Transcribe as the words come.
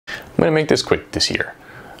going to make this quick this year.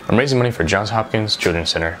 I'm raising money for Johns Hopkins Children's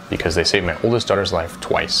Center because they saved my oldest daughter's life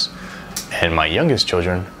twice. And my youngest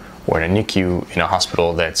children were in a NICU in a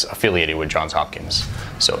hospital that's affiliated with Johns Hopkins.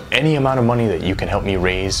 So any amount of money that you can help me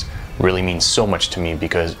raise really means so much to me,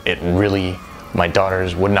 because it really, my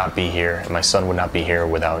daughters would not be here and my son would not be here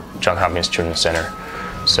without Johns Hopkins Children's Center.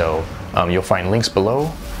 So you'll find links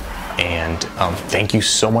below, and thank you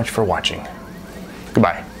so much for watching.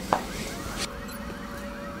 Goodbye.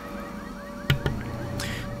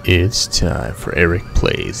 It's time for Eric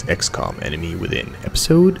Plays XCOM Enemy Within,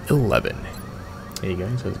 episode 11. Hey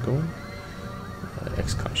guys, how's it going?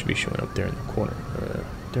 XCOM should be showing up there in the corner,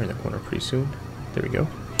 pretty soon. There we go.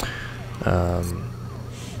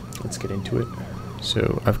 Let's get into it.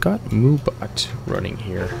 So I've got MooBot running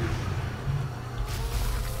here.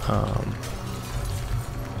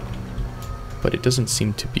 But it doesn't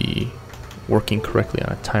seem to be working correctly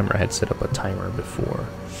on a timer. I had set up a timer before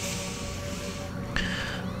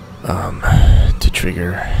to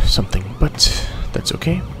trigger something, but that's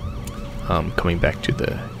okay. Coming back to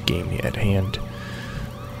the game at hand,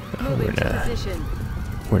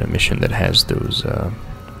 we're in a mission that has those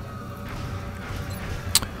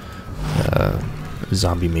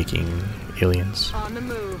zombie-making aliens. On the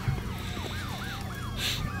move.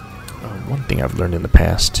 One thing I've learned in the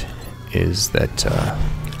past is that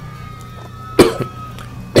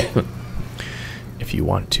if you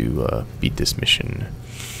want to beat this mission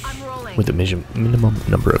with a minimum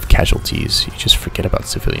number of casualties, you just forget about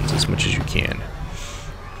civilians as much as you can,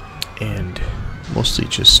 and mostly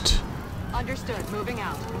just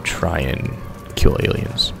try and kill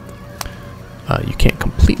aliens. You can't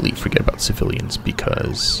completely forget about civilians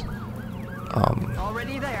because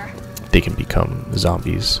they can become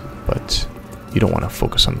zombies, but you don't want to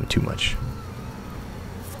focus on them too much.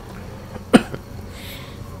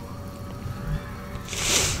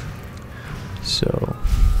 So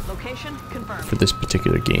for this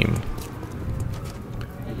particular game,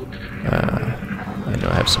 I know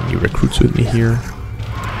I have some new recruits with me here.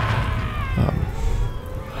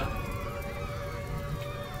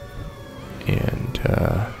 And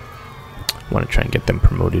I want to try and get them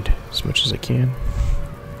promoted as much as I can.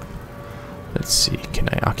 Let's see, can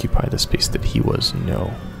I occupy the space that he was?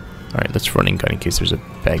 No. Alright, let's run and gun in case there's a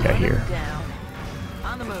bad guy here.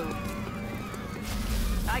 On the move.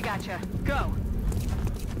 I gotcha. Go.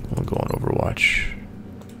 We'll go on Overwatch.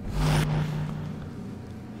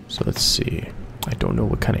 So let's see. I don't know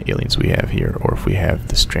what kind of aliens we have here, or if we have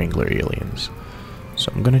the Strangler aliens.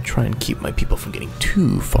 So I'm gonna try and keep my people from getting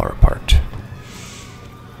too far apart.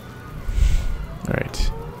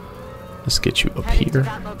 Alright. Let's get you up here.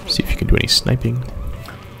 See if you can do any sniping.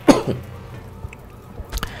 I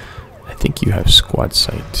think you have squad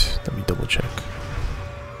sight. Let me double check.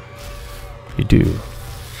 You do.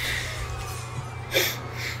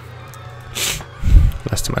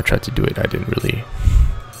 Last time I tried to do it, I didn't really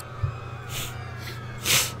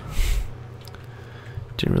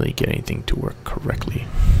get anything to work correctly.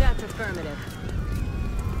 That's affirmative.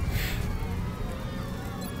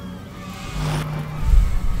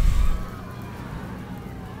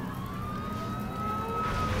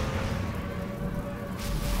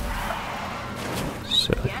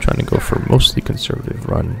 So trying to go for a mostly conservative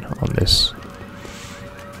run on this.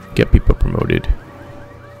 Get people promoted,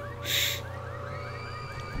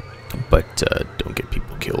 but don't get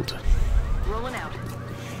people killed. Rolling out.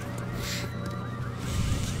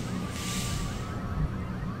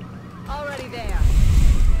 Already there.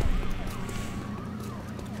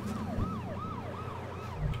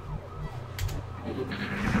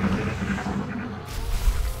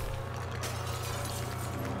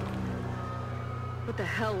 What the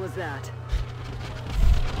hell was that?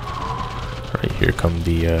 Alright, here come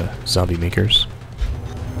the zombie makers.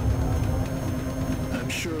 I'm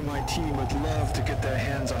sure my team would love to get their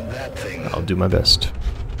hands on that thing. I'll do my best.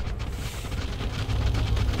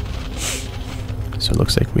 So it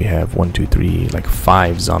looks like we have 1, 2, 3, like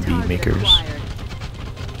 5 zombie makers.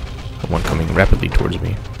 One coming rapidly towards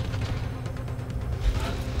me.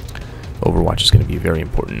 Overwatch is going to be very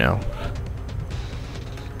important now.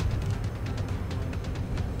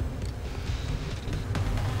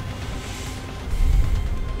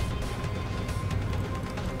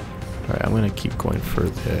 Alright, I'm going to keep going for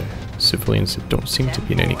the civilians that don't seem to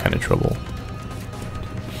be in any kind of trouble.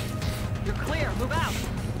 You're clear. Move out.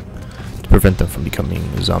 To prevent them from becoming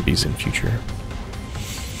zombies in future.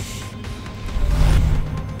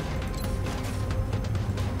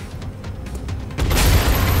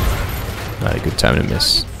 Not a good time to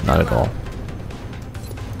miss. Not at all.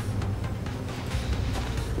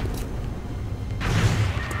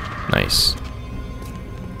 Nice.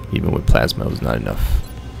 Even with plasma, it was not enough.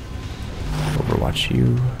 Overwatch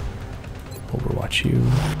you. Overwatch you.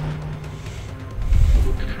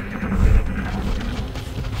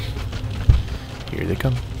 Here they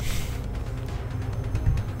come.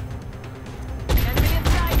 Enemy in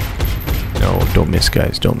sight. No, don't miss,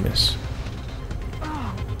 guys. Don't miss.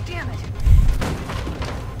 Oh, damn it.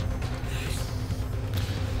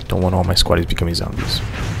 Don't want all my squaddies becoming zombies.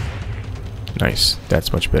 Nice.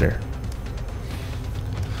 That's much better.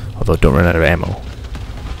 Although, don't run out of ammo.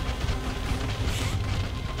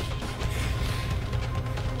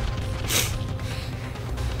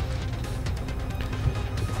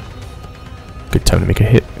 Good time to make a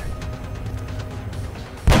hit.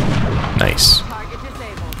 Nice. Target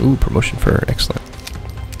disabled. Ooh, promotion for her. Excellent.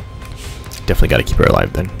 Definitely got to keep her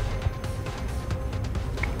alive then.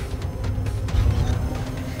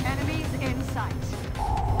 Enemies in sight.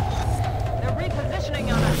 They're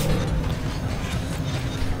repositioning on us.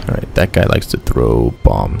 Alright, that guy likes to throw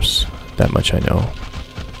bombs. That much I know.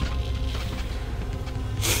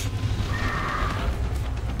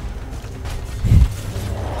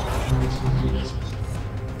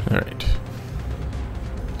 Alright.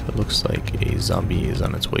 It looks like a zombie is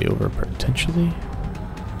on its way over, potentially.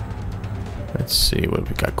 Let's see what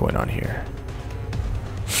we got going on here.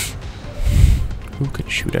 Who can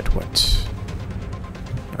shoot at what?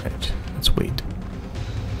 Alright, let's wait.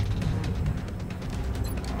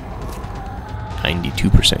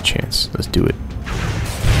 92% chance. Let's do it.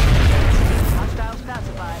 Hostiles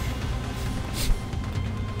pacified.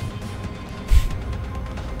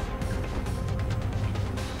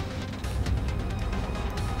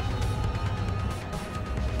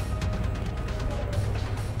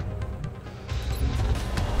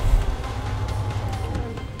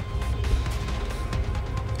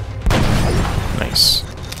 Nice.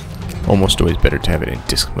 Almost always better to have it in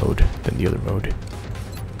disc mode than the other mode.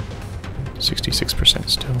 66%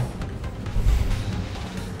 still.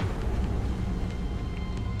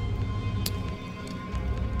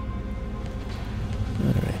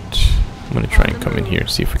 Alright. I'm gonna try and come in here and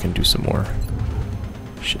see if we can do some more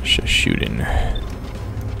shooting.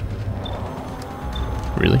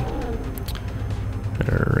 Really?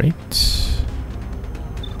 Alright.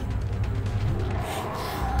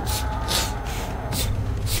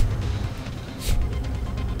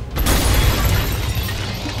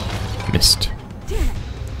 Missed. Damn it.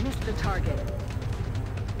 Missed the target.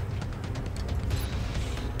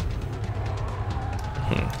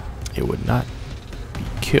 It would not be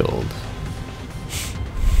killed.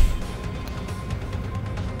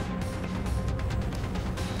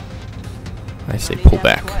 I say pull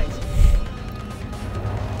back.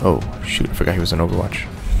 Oh, shoot, I forgot he was on Overwatch.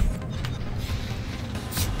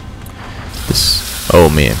 This, oh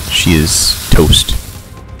man, she is toast.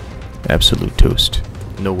 Absolute toast.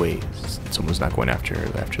 No way someone's not going after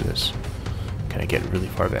her after this. Can I get really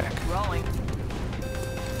far back? Rolling.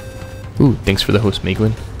 Ooh, thanks for the host,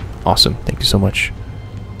 Meglin. Awesome, thank you so much.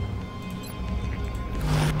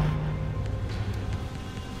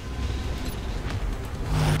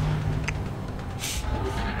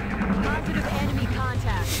 Positive enemy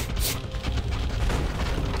contact.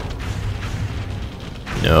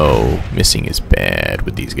 No, missing is bad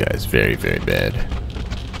with these guys. Very, very bad.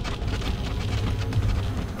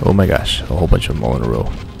 Oh my gosh, a whole bunch of them all in a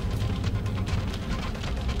row.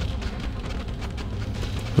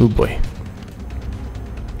 Oh boy.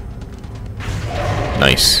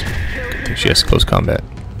 Nice. Good thing she has close combat.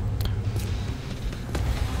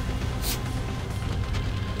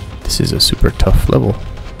 This is a super tough level.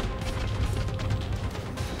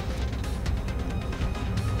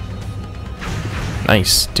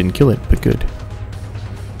 Nice. Didn't kill it, but good.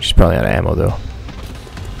 She's probably out of ammo though.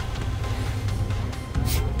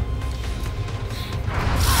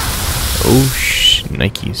 Oh,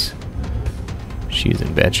 Nikes. She is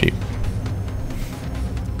in bad shape.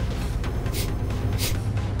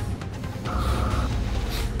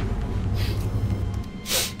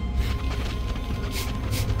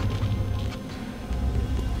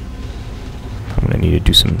 I'm gonna need to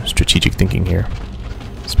do some strategic thinking here,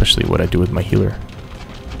 especially what I do with my healer.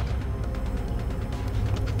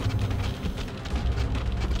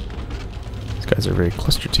 These guys are very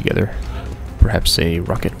clustered together. Perhaps a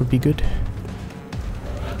rocket would be good.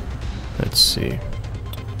 Let's see.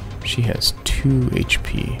 She has 2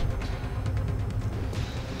 HP.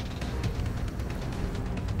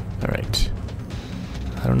 Alright.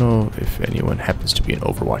 I don't know if anyone happens to be in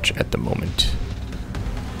Overwatch at the moment.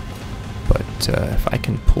 But if I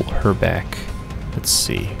can pull her back. Let's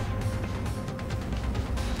see.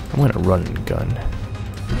 I'm going to run and gun.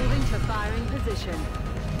 Moving to firing position.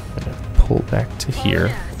 I'm going to pull back to here.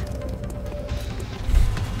 Yes.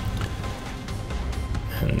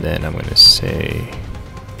 And then I'm going to say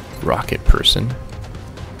rocket person.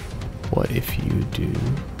 What if you do,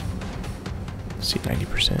 let's see,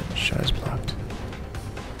 90%, shot is blocked.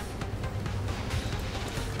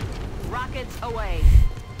 Rockets away.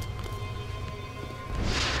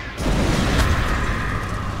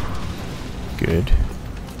 Good.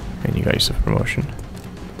 And you got yourself a promotion.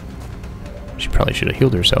 She probably should have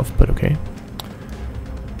healed herself, but okay.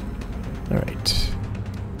 Alright.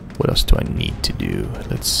 What else do I need to do?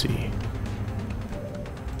 Let's see.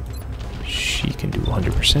 She can do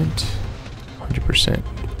 100%. 100%.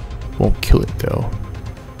 Won't kill it though.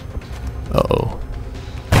 Uh-oh.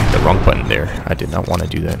 The wrong button there. I did not want to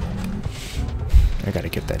do that. I gotta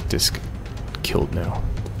get that disc killed now.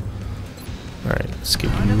 Alright, let's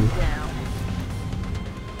get you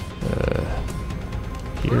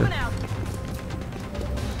here.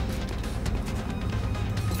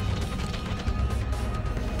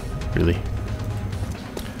 Really?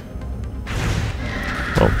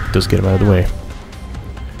 Well, does get him out of the way.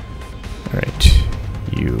 Alright,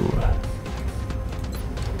 you.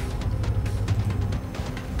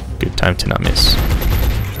 Good time to not miss.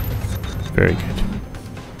 Very good.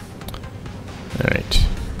 Alright.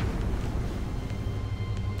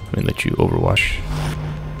 Let me let you overwash.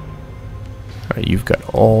 Alright, you've got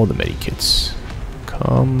all the medikits.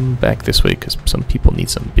 Come back this way because some people need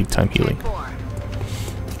some big time healing.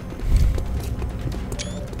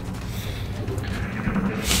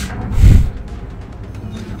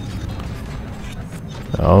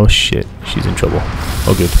 Oh shit, she's in trouble.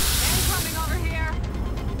 Oh good.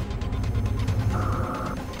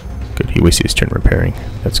 Good, he wasted his turn repairing.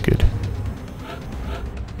 That's good.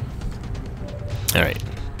 Alright.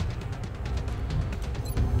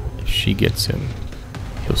 If she gets him,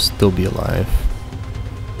 he'll still be alive.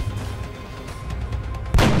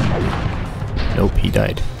 Nope, he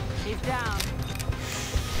died. He's down.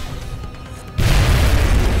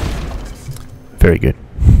 Very good.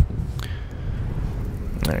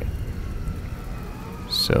 Alright.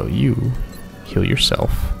 So you heal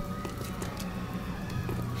yourself.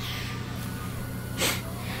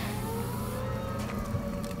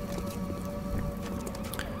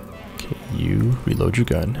 Okay, you reload your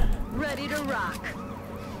gun. Ready to rock.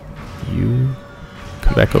 You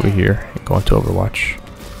come back over here and go into Overwatch.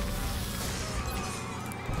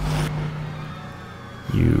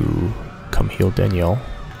 You come heal Danielle.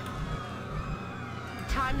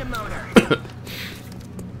 Time to motor.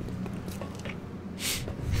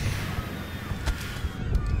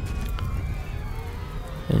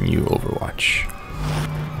 And you Overwatch.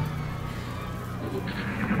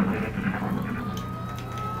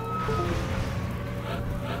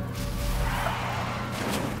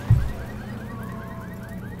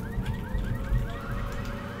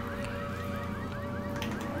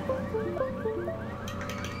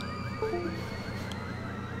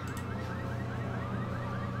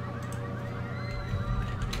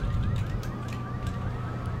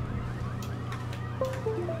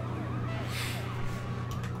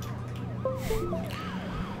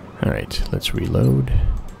 Alright, let's reload.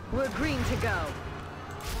 We're green to go.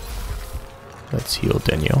 Let's heal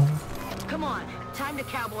Danielle. Come on, time to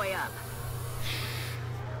cowboy up.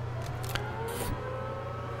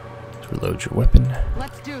 Let's reload your weapon.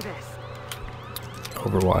 Let's do this.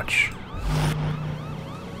 Overwatch.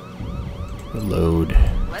 Reload.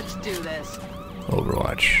 Let's do this.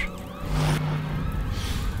 Overwatch.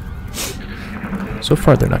 So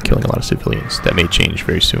far, they're not killing a lot of civilians. That may change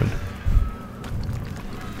very soon.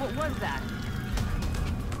 What was that?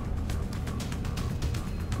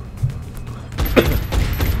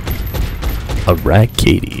 A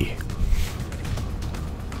Raggedy.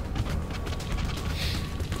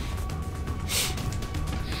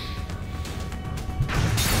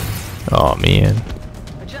 Oh man.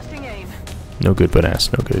 Adjusting aim. No good but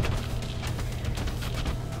ass, no good.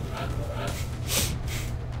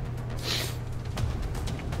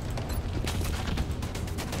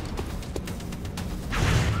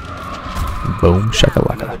 Boom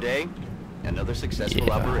shakalaka. Another day, another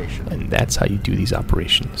successful operation. And that's how you do these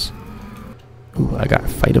operations. Ooh, I got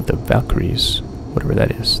Fight of the Valkyries. Whatever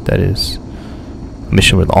that is. That is a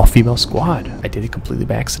mission with an all-female squad. I did it completely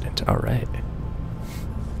by accident. Alright.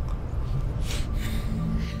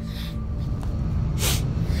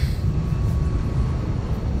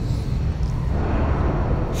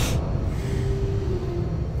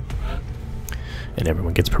 And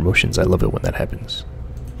everyone gets promotions. I love it when that happens.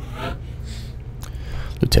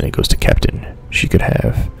 Lieutenant goes to captain. She could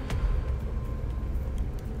have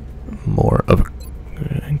more of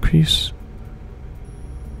an increase.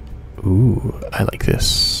 Ooh, I like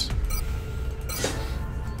this.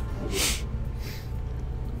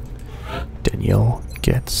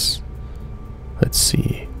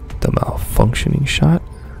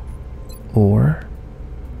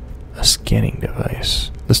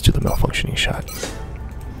 a malfunctioning shot.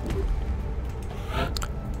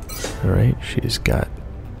 Alright, she's got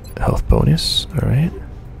health bonus. Alright.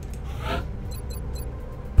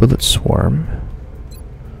 Bullet swarm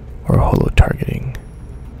or holo targeting.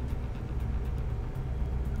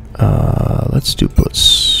 Let's do bullet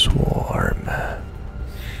swarm.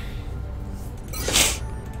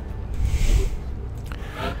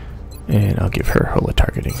 And I'll give her holo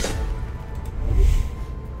targeting.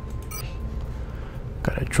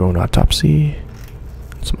 Got a drone autopsy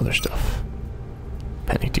and some other stuff.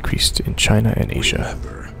 Panic decreased in China and Asia.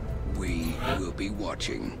 Remember, we will be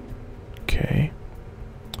watching. Okay.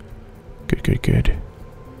 Good.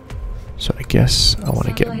 So I guess I want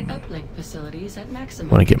to get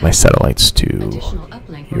my satellites to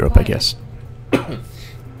Europe, I guess. All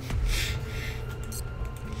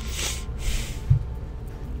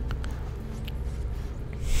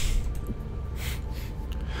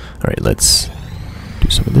right, let's do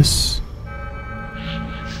some of this.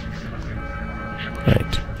 All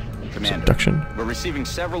right. Commander, Abduction. we're receiving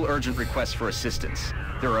several urgent requests for assistance.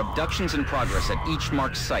 There are abductions in progress at each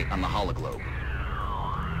marked site on the hologlobe.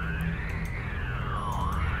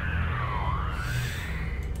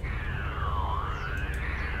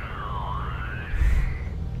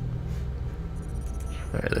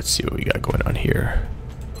 Alright, let's see what we got going on here.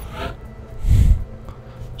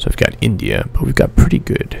 So we've got India, but we've got pretty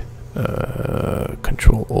good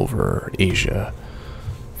control over Asia.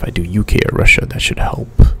 If I do UK or Russia, that should help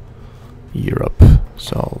Europe.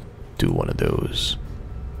 So I'll do one of those.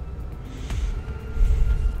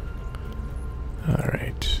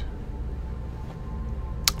 Alright.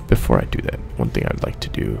 Before I do that, one thing I'd like to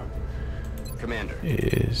do Commander,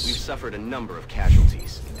 is... we've suffered a number of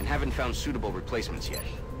casualties and haven't found suitable replacements yet.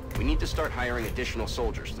 We need to start hiring additional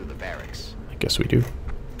soldiers through the barracks. I guess we do.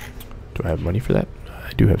 Do I have money for that?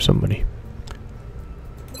 I do have some money.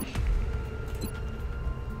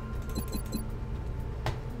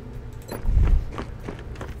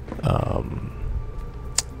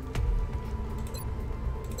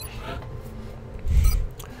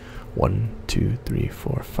 One, two, three,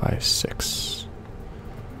 four, five, six.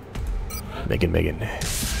 Megan,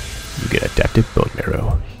 you get adaptive bone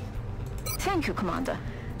marrow. Thank you, Commander.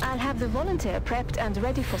 I'll have the volunteer prepped and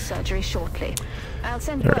ready for surgery shortly. I'll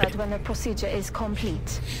send All word right. when the procedure is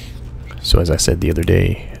complete. So as I said the other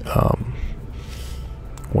day,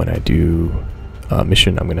 when I do a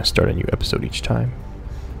mission, I'm going to start a new episode each time.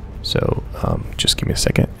 So just give me a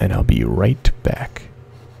second and I'll be right back.